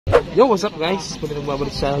Yo, what's up guys? Pwede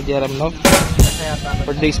nagbabalik sa JRM Loft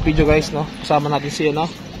for today's video guys, no? Kasama natin siya, no?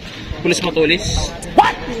 Pulis matulis.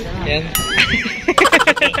 What? Yan.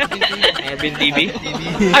 Arvin TV.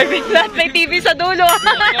 Arvin Lahat may TV sa dulo.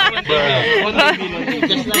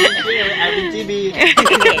 Arvin TV.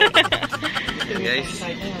 Guys.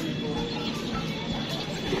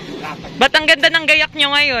 Ba't ang ganda ng gayak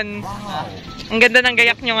nyo ngayon? Ang ganda ng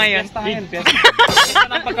gayak nyo ngayon. Piyesta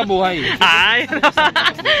ng pagkabuhay. Ay.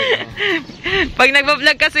 Pag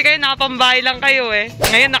nagbablog kasi kayo, nakapambahay lang kayo eh.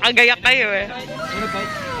 Ngayon nakagayak kayo eh.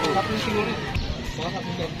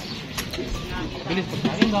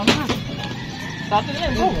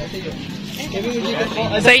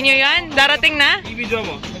 Sa inyo yan? Darating na? I-video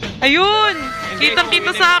mo. Ayun!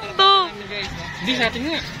 Kitang-kita sakto. Hindi, sa atin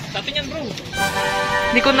nga. Sa atin yan bro.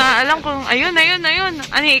 Hindi ko na alam kung... Ayun.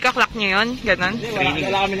 Ano yung ikaklak nyo yun? Ganon?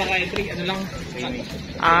 Wala kami naka-entry. Ano lang?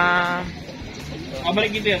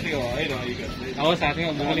 Balik dito yan. Ayun o. Ako sa atin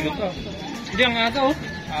nga. Bumalik ito. Hindi ang aga o.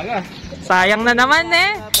 Aga. Sayang na naman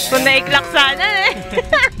eh. Kung naiklak sana eh.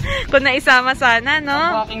 Kung naisama sana, no?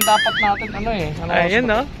 Ang aking dapat natin ano eh. Ayun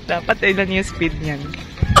no. Dapat ilan yung speed niyan.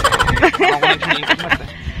 Ako nag-iingkat mat eh.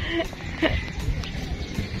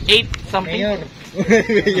 8 something.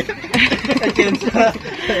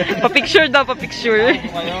 Pa-picture daw, pa-picture.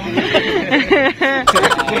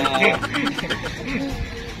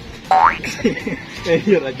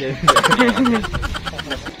 Mayor again.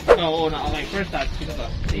 Oo, okay. First touch. Sino to?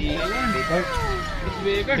 Si Baker.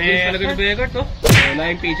 Baker. Talaga ni Baker to. Wala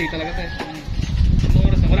yung PJ talaga to eh.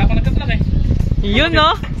 Wala pa nagkatlak eh. Yun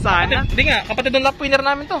no? Sana. Hindi nga, kapatid ng lap winner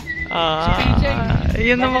namin to. Si PJ.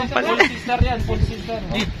 Yun naman pala. Full sister yan, full sister.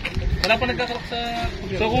 Wala pa nagkakalak sa...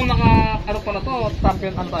 So kung naka-ano pala to,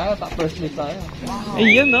 champion ano tayo, first place tayo.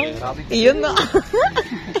 Ayun no? Ayun no?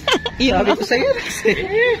 Sabi ko sa'yo.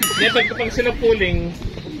 Kapag sila pooling,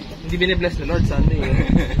 hindi binibless na Lord Sunday eh.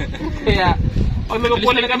 Kaya, pag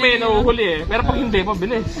nag-pooling kami, nahuhuli eh. Pero pag hindi,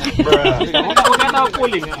 pabilis. Kung kaya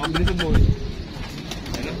pooling, bilisan mo eh.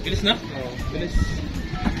 Bilis na? Oo, bilis.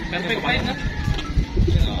 Perfect fine na.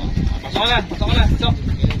 Pasok ka na.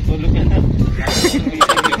 Tulog ka na.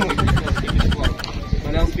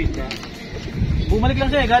 Walang speed na. Bumalik lang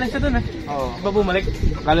siya eh, galing siya dun eh. Oo. Diba bumalik?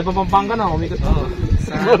 Galing pa Pampanga na, umikot na.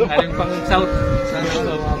 Galing pang south. Sana ako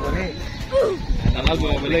bumalik. Tama,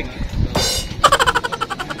 bumalik.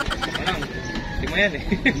 Parang, hindi mo yan eh.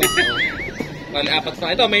 Bali, 4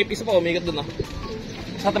 pa. Ito, may piso pa, umikot dun ah.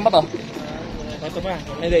 Sa atin ba to? Ito ba?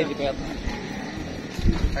 Hindi ko yata.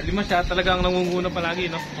 Lima siya, talagang nangunguna palagi,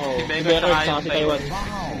 no? Oo. Si Becker sa si Taiwan.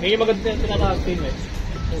 May maganda yung tinatag-team eh.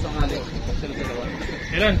 Isang ali. Sila dalawa.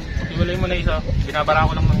 Ilan? Iwalay mo na isa. Binabara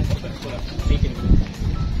ko lang ng tikin.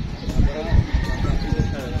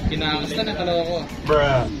 Kinakasta na kalawa ko.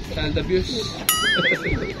 Bruh. Child abuse.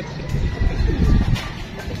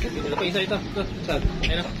 Ito pa isa ito. Sad.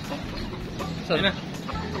 Ayun na. Sad na.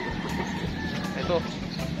 Ito.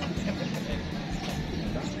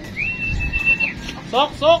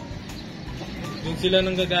 Sok! Yung sila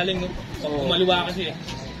nang gagaling, no? Kumaliwa kasi eh.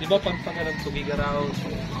 Di ba pag tubig araw?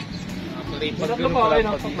 Pag gano'n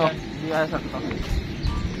pala pag di asak to.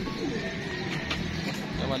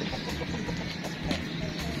 Kamali.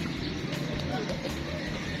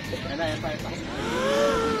 Yan pa.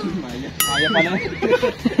 Maya pala.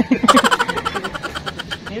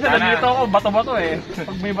 Minsan nandito ako, bato-bato eh.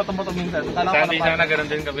 Pag may bato-bato minsan. Sana isang na gano'n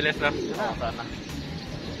din kabilis na. Sana.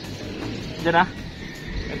 Diyan na.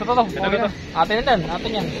 Ito. Atin yan.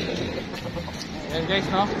 Ayan guys,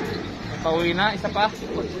 no? Pauwi na, isa pa.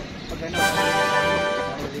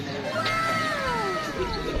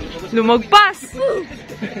 Lumagpas!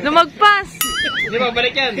 Hindi ba,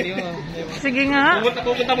 balik yan. Sige nga.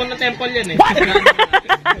 Pupunta mo na temple yan eh.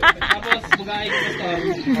 Tapos, bugaay ko sa store.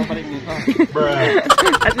 Mabalik dito.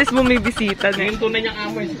 At least bumibisita na. Yung tunay niyang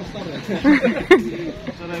amoy sa store eh.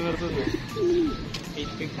 Sa river to eh.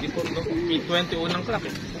 8:54 no? 8:20 unang clock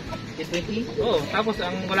eh. 8:20? Oo, tapos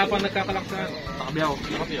ang wala pang nagkakalak sa Nakabiyaw.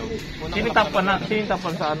 Sino tapan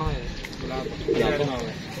sa ano eh? Wala pa.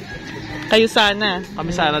 Kayo sana. Kami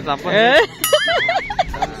sana tapan.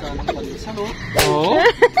 Oo.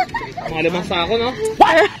 Mga 5 sako no?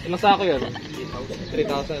 5 sako yun?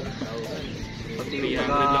 3,000. 300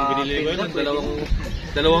 lang binili ko yun.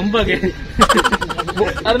 Dalawang bag eh.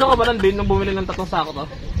 Ano ka ba nandun nung bumili ng 3 sako to?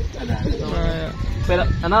 Pero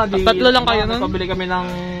ano, tatlo lang kayo nun? Pabili kami ng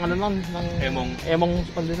ano nun, ng emong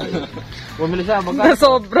pandesal. Bumili siya, magkano?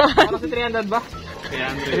 Sobra. Ano si 300 ba?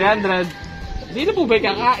 300. Hindi na po ba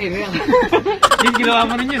kakain yan? Yung ginawa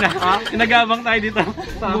mo rin yun ah. Nag-aabang tayo dito.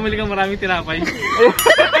 Bumili kang maraming tinapay.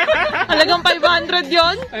 Talagang 500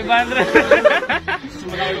 yun? 500.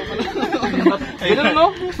 Ganun,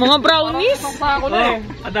 no? Mga brownies? Tatlong sako na eh.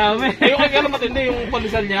 Adami. Yung kaya matindi, yung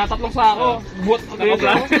palisan niya, 3 sako. Buot.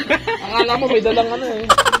 Akala mo may dalang ano eh.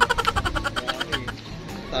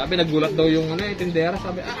 Sabi, nagulat daw yung ano eh, tindera.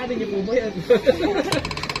 Sabi, hindi niyo po ba yan?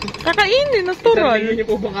 Kakainin, natural. Hindi niyo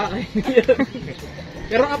po ba kakainin yan?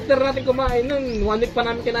 Pero after natin kumain nun, 1 week pa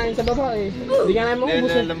namin kinain sa baba eh. Hindi nga namin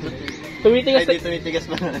maubusin. Tumitigas. Ay, di tumitigas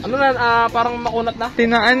pa. Ano na, parang makunat na.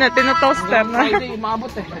 Tinatoaster na. Friday,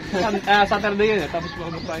 maabot eh. Saturday yun eh, tapos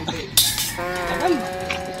maabot Friday. Tagal.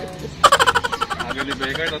 Sabi ni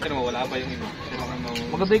Becker, no, wala pa yung ino.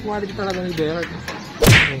 Maganda yung quality talaga ni Becker.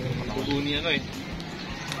 Nakuguni ano eh.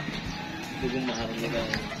 Dugong maharap na ka.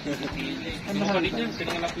 Ano ka rin yan?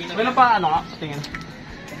 Sinangalap yun na. Wala pa ano ka? Tingin.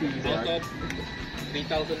 Out of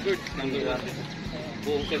 3,000 birds. Number 1.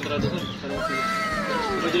 Buong sentral doon. Oo.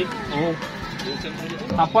 Buong sentral doon.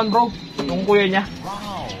 Top 1 bro. Yung kuya niya.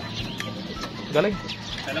 Galing.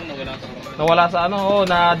 Alam nawala ka. Nawala sa ano,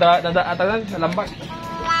 nalambat.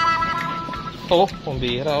 Oo,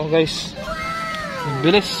 pambira guys.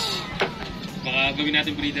 Bilis. Baka gawin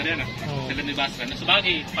natin breeder yan Sila ni Basta.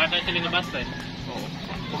 Sabagay, partner sila ni Basta Oo.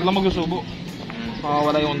 Huwag lang magsusubo.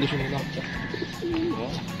 Makawala yung kondisyon nila.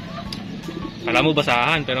 Kala mo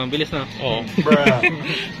basahan, pero ang bilis na. Oo.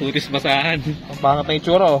 Putis basahan. Ang pangat na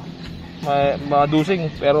itsura oh.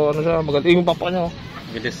 Madusing, pero ano siya, maganda yung papak niya oh.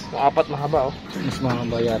 Bilis. Yung 4 mahaba oh. Mas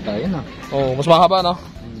mahaba yata yun Oo, mas mahaba no?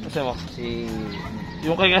 Kasi mo.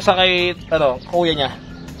 Yung kay kuya niya.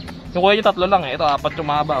 Yung kuya niya 3 lang eh. Ito 4 yung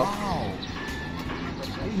mahaba oh.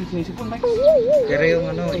 Pero yung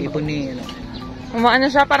ibon ni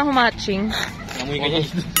Umaano siya, parang humatching. Amoy ka niya.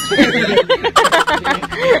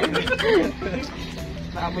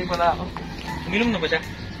 Naamoy pala ako. Uminom na ba siya?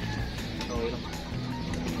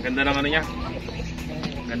 Ang ganda ng ano niya.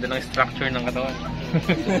 Ang ganda ng structure ng katawan.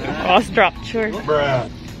 Structure.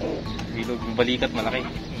 Bilog, yung balikat malaki.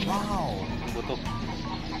 Ang buto.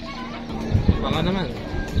 Baka naman.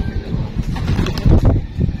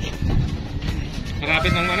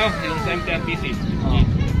 Malapit ng yung MTRPC.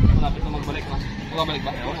 Malapit na magbalik na. Magbalik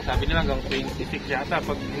ba? Ewan, sabi nila hanggang 26 yata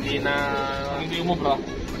pag hindi umubra.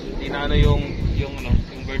 Hindi na yung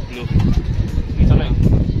bird flu. Dito lang.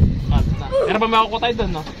 Pero ba may tayo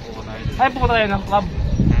doon, no? Oo, tayo. Ay, pupunta tayo ng club.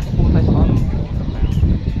 Pupunta tayo sa club.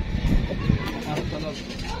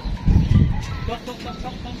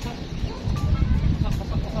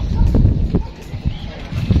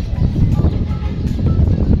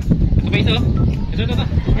 Ito ba ito? Ito.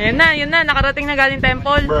 Yun na, nakarating na galing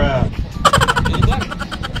temple. Si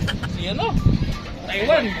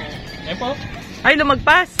Taiwan. Ayan po. Ay,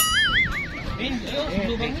 lumagpas. Ayun,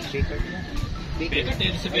 lubang na. Baker,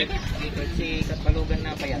 tayo sa Baker. si Katpalugan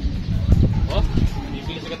na payat. Oh,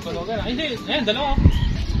 bibili sa Katpalugan. Ay, hindi. Ayan, dalawa.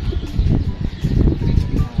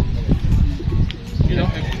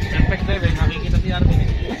 Perfect dive eh. Nakikita si Arvin eh.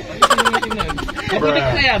 Maputik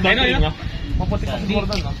na yan. Ayun. Maputik na si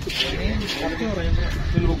Gordon, no?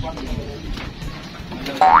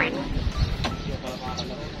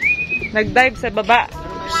 Nag-dive sa baba.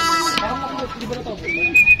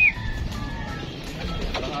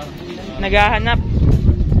 Naghahanap.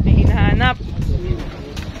 May hinahanap.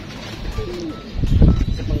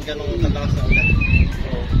 Sa pang ganong kalakas na ulan.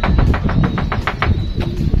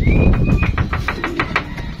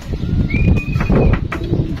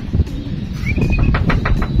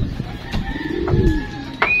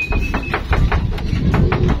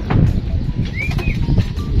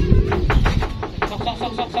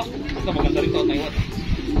 Sok. Ito maganda rin ito, Taiwan.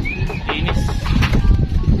 Linis.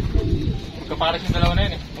 Magkaparas yung dalawa na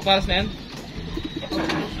yun eh. Magkaparas na yan?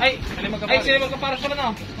 Ay, sila magkaparas pala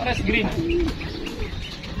na. Pares, green.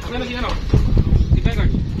 Ano si ano? Si Becker.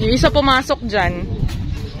 Yung isa pumasok dyan.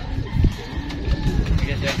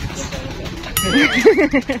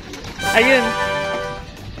 Ayun.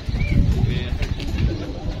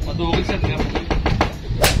 Madugin siya.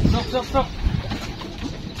 Sok.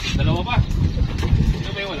 Dalawa pa. Sino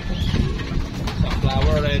ba yung wala?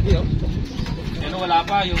 Flower ready, oh. Ano wala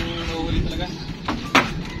pa, yung nahuhuli talaga.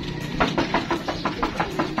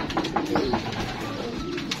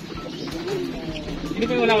 Hindi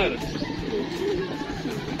pa yung wala kayo?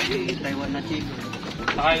 Taiwan na chico.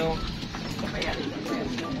 Saka yung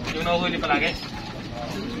nahuhuli palagi?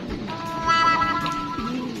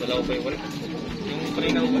 Dalawa pa yung wala. Yung pala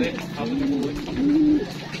yung nahuhuli, hapon yung nahuhuli.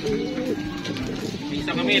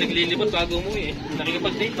 Isa kami, naglilibot bago umuwi eh.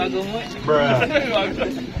 Nakikipag-date bago umuwi. Bago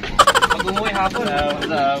umuwi hapon.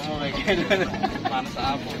 Sa mo, may kailan. Paano sa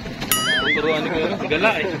hapon? Turuan ni Kuya,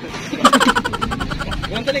 gala eh.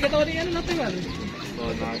 Yung talaga ito rin ano natin man. So,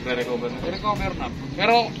 nag-recover na. Recover na.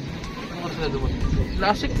 Pero,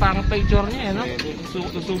 Classic, parang picture niya, no?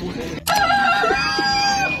 Susubo siya.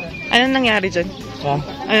 Anong nangyari dyan? Ha?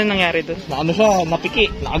 Anong nangyari dun? Ano siya, napiki.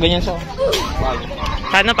 Nakaganyan siya.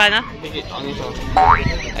 Paano? Napiki, nakaganyan siya.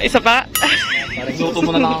 Isa pa? Parang luto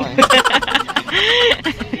mo na lang ako eh.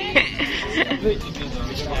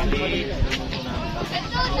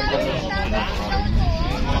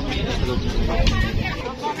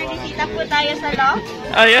 Bisita po tayo sa loft.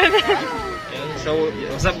 Ayun. So,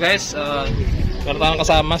 what's up guys? Meron tayong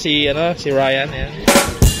kasama si Ryan. Ayan.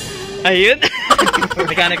 Ayun.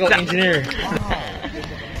 Mechanical engineer.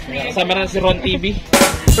 Kasama rin si Ron TV.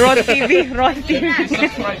 Ron TV.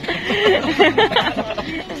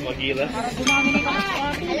 Magila.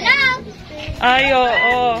 Hello! Ay,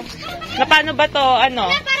 oo. Na paano ba to? Ano?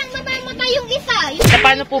 Parang mamamatay yung isa. Na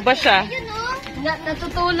paano po ba siya? Yun o.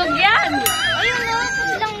 Natutulog yan. Ayun o.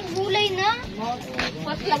 Ilang gulay na.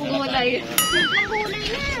 Patlang gulay. Patlang gulay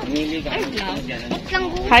na. Patlang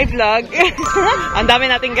gulay. Hi vlog. Ang dami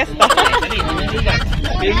nating guest pa. Sabihin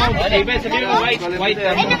mo, white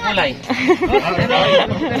kulay.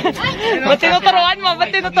 Ba't tinuturuan mo?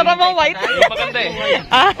 White? Maganda eh.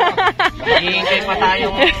 Hihingay pa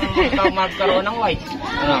tayo magkaroon ng white.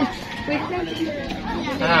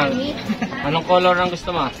 Anong color ang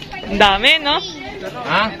gusto mo? Ang dami, no?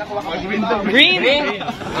 Ha? Green.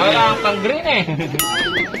 Wala kang green eh.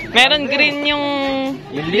 Meron green yung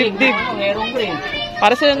dibdib. Merong green.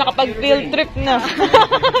 Para sila nakapag-field trip na.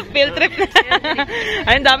 Field trip na.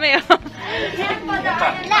 Ay, ang dami.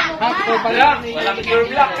 Walang pure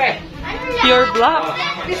black eh. Pure black.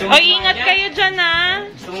 Ay, ingat kayo dyan, ha.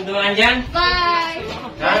 Sumuduan dyan? Bye!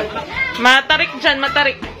 Matarik dyan,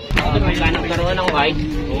 matarik. May ganang karoon ng white.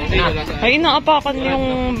 Ay, inaapakan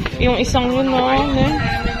yung isang yun, no?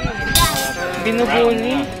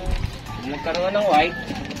 Binubuli. Nagkaroon ng white.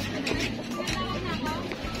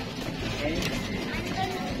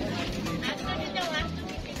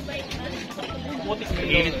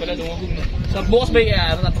 Init pala dumugog na. Sa bukas ba yung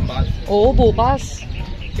araw na tambakan? Oo, bukas.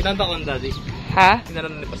 Kinanta ko ang daddy. Ha?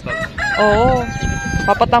 Kinaran ni Pastor. Oo.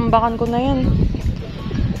 Papatambakan ko na yan.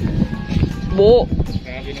 Buo.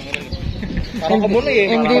 Parang kamunoy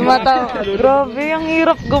eh. Hindi mata. Grabe, ang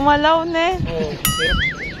hirap gumalaw, ne. Oo.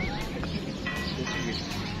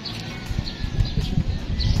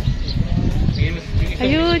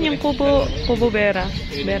 Ayun, yung kubo. Kubo Bera.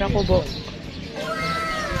 Bera kubo.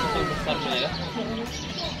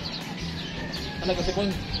 Ano kasi po,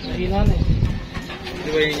 nahinan eh. Di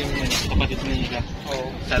ba yun yung kapatid na nila? Oo.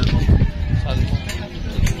 Salmo.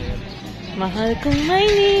 Mahal kong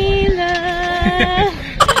Maynila.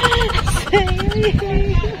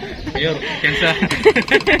 Mayor, kansa.